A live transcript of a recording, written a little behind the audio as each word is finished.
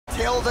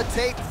Kill the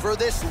tape for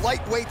this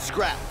lightweight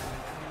scrap.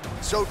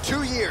 So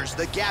 2 years,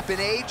 the gap in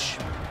age,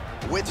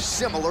 with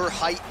similar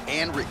height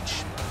and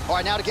reach. All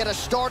right, now to get us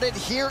started,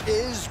 here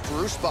is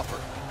Bruce Buffer.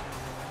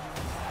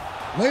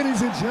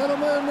 Ladies and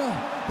gentlemen,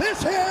 this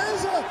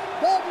is the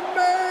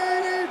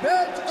main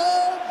event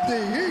of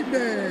the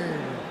evening.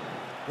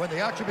 When the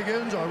action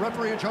begins, our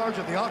referee in charge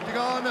of the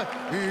Octagon,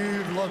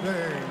 Yves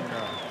Lavigne.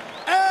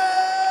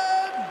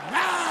 And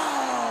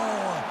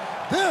now,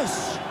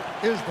 this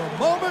is the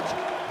moment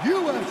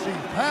UFC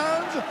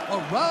fans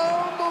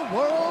around the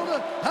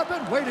world have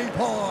been waiting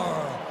for.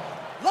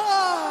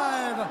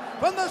 Live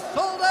from the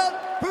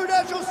sold-out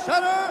Prudential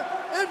Center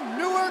in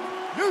Newark,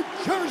 New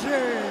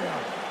Jersey.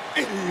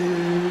 It's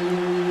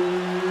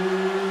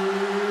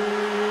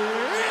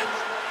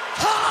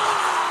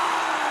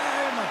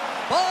time!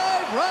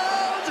 5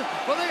 rounds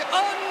for the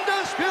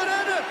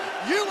undisputed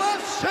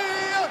UFC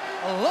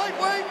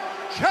Lightweight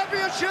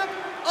Championship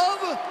of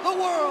the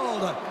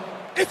World.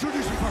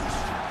 Introducing first,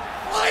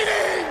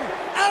 fighting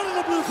out of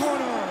the blue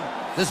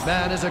corner. This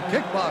man is a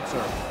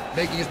kickboxer,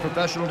 making his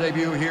professional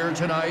debut here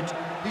tonight.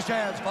 He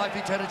stands 5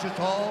 feet 10 inches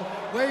tall,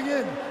 weighing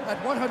in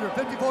at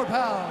 154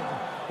 pounds.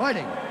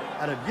 Fighting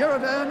out of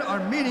Yerevan,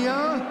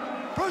 Armenia,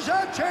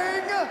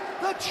 presenting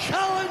the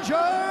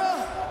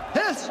challenger,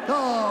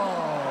 Pistol.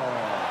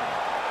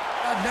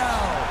 And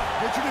now,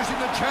 introducing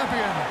the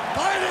champion,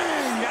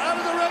 fighting out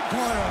of the red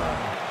corner.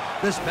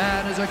 This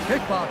man is a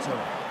kickboxer,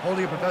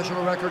 holding a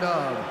professional record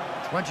of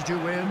 22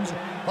 wins,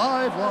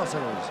 5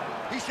 losses.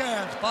 He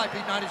stands 5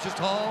 feet 9 inches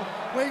tall,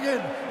 weighing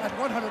in at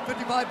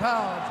 155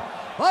 pounds.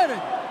 Fighting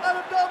out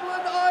of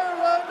Dublin,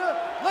 Ireland,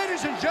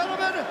 ladies and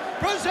gentlemen,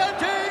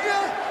 presenting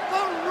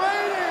the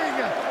reigning,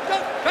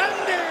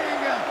 defending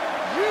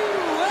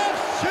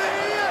UFC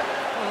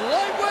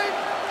Lightweight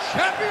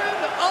Champion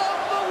of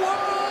the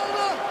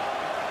World,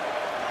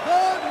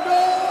 the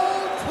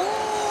notorious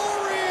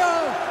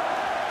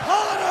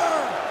Conor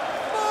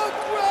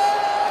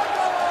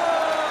McGregor!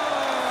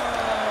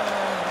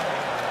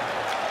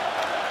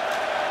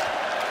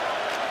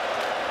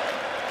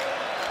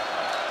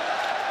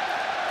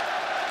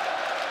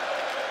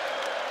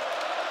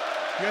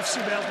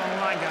 UFC belt on the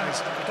line,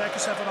 guys. Protect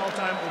yourself at all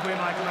time, obey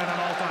my command at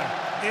all time.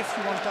 If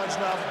you want to touch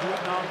left, do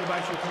it now, go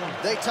back to your corner.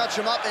 They touch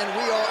him up, and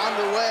we are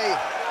underway.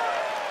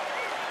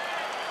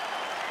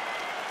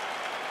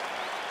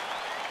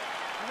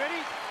 You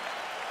ready?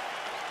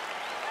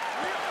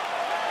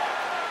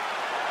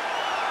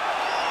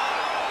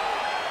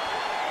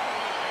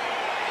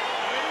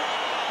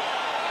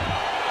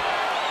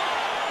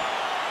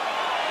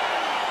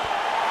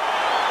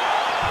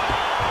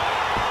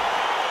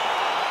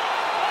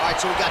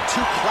 So we've got 2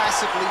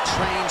 classically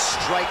trained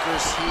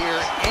strikers here.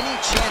 Any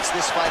chance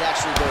this fight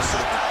actually goes to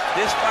the ground?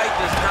 This fight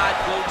does not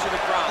go to the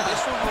ground.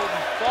 This one will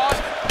be fought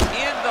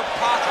in the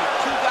pocket.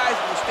 2 guys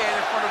will stand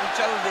in front of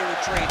each other. They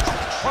will trade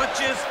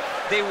punches.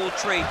 They will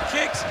trade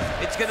kicks.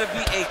 It's going to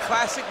be a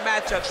classic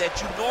matchup that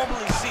you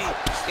normally see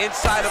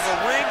inside of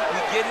a ring.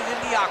 We get it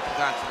in the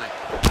octagon tonight.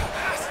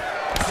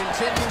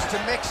 Continues to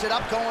mix it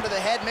up, going to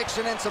the head,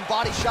 mixing in some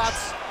body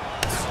shots.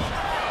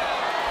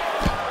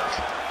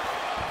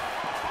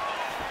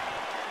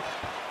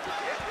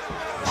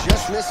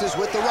 Just misses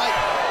with the right.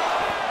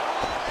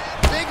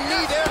 Big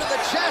knee there to the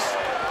chest.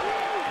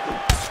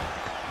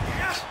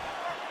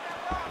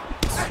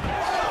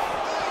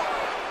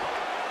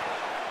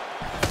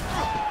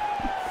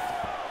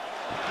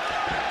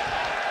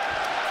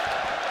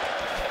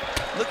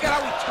 Look at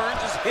how he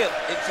turns his hip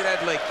into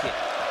that leg kick.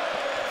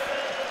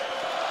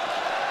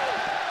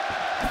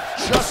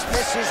 Just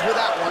misses with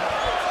that one.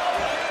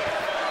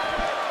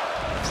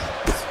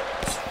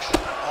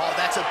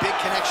 That's a big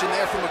connection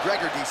there from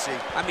McGregor, DC.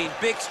 I mean,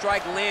 big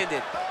strike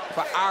landed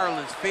for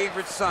Ireland's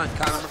favorite son,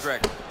 Conor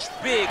McGregor.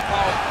 Big,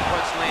 powerful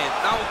punch lands.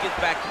 Now he gets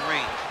back in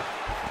range.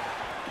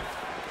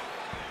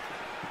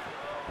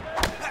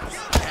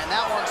 And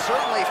that one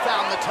certainly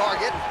found the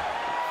target.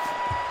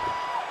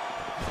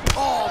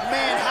 Oh,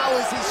 man, how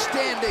is he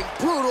standing?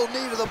 Brutal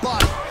knee to the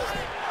body.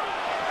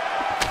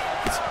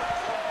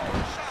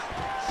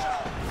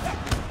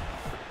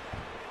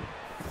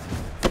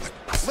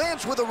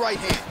 Lands with a right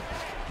hand.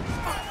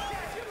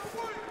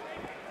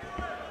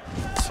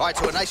 All right,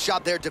 so a nice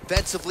job there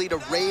defensively to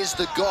raise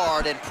the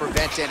guard and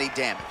prevent any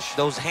damage.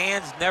 Those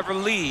hands never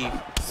leave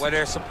where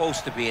they're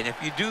supposed to be, and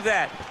if you do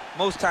that,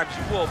 most times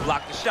you will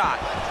block the shot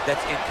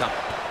that's incoming.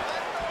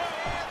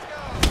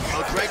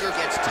 McGregor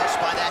gets touched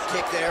by that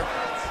kick there.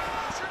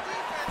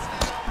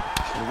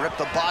 To rip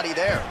the body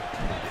there.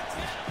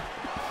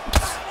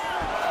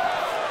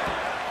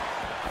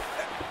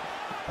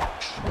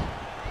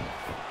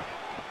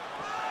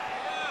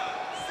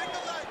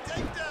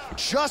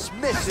 Just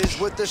misses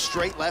with the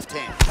straight left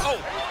hand. Oh,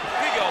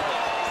 big elbow.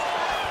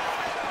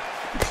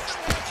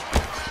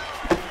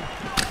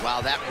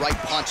 Wow, that right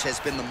punch has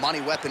been the money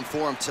weapon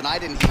for him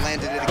tonight, and he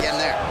landed it again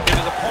there. If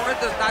his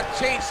opponent does not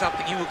change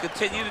something, he will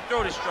continue to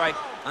throw the strike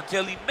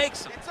until he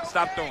makes him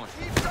stop throwing.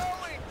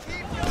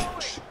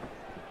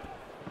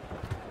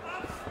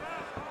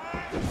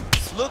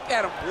 Look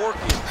at him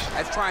working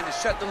at trying to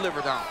shut the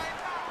liver down.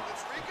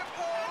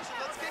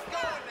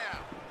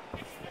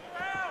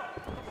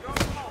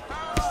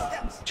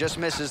 Just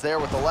misses there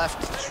with the left.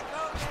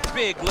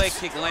 Big leg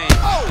kick lands.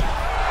 Oh!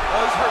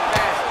 Oh, he's hurt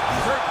bad.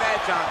 He's hurt bad,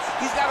 John.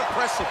 He's got to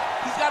press him.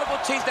 He's got to go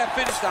chase that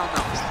finish down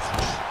now.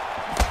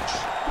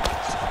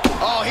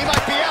 Oh, he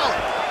might be out.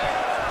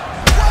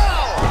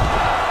 Wow!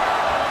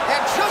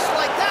 And just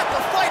like that,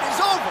 the fight is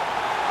over.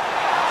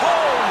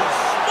 Holy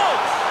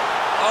smokes!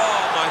 Oh,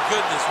 my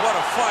goodness, what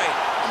a fight.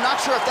 I'm not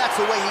sure if that's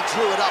the way he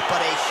drew it up, but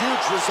a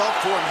huge result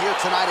for him here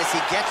tonight as he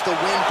gets the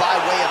win by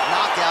way of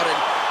knockout, and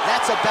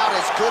that's about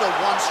as good a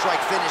one-strike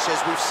finish as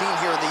we've seen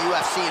here in the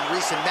UFC in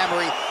recent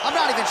memory. I'm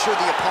not even sure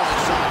the opponent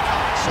saw it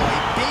coming, so a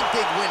big,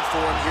 big win for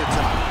him here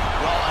tonight.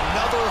 Well,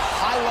 another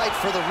highlight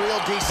for the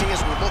real DC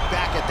as we look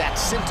back at that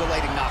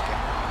scintillating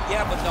knockout.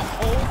 Yeah, but the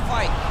whole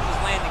fight, he was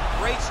landing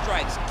great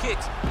strikes,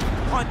 kicks,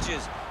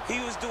 punches.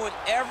 He was doing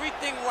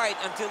everything right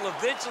until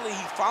eventually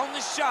he found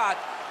the shot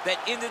that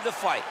ended the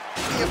fight.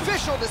 The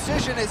official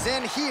decision is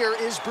in. Here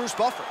is Bruce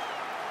Buffer.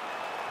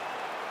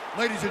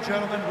 Ladies and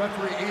gentlemen,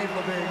 referee Ian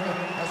Levine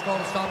has called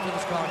a stop to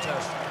this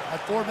contest at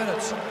 4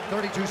 minutes,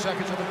 32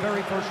 seconds of the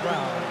very first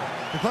round,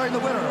 declaring the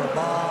winner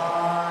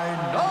by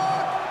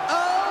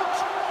knockout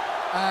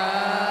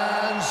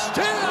and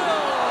still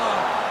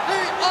the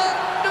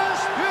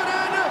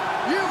undisputed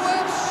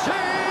UFC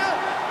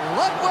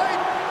lightweight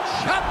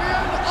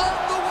champion of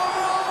the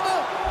world,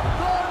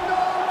 the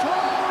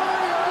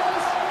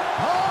notorious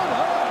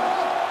Conor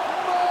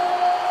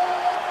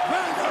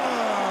McGregor.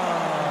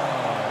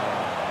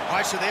 All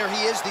right, so there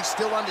he is, the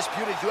still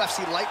undisputed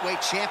UFC lightweight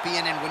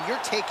champion, and when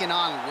you're taking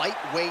on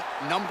lightweight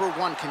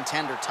 #1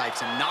 contender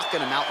types and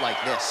knocking them out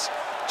like this,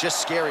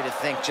 just scary to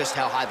think just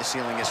how high the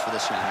ceiling is for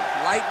this young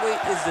man.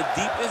 Lightweight is the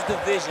deepest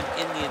division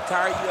in the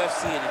entire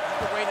UFC, and if you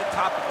can reign a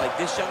topic like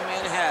this young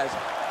man has,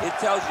 it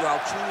tells you how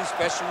truly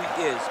special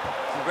he is.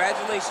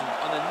 Congratulations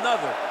on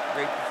another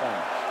great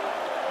performance.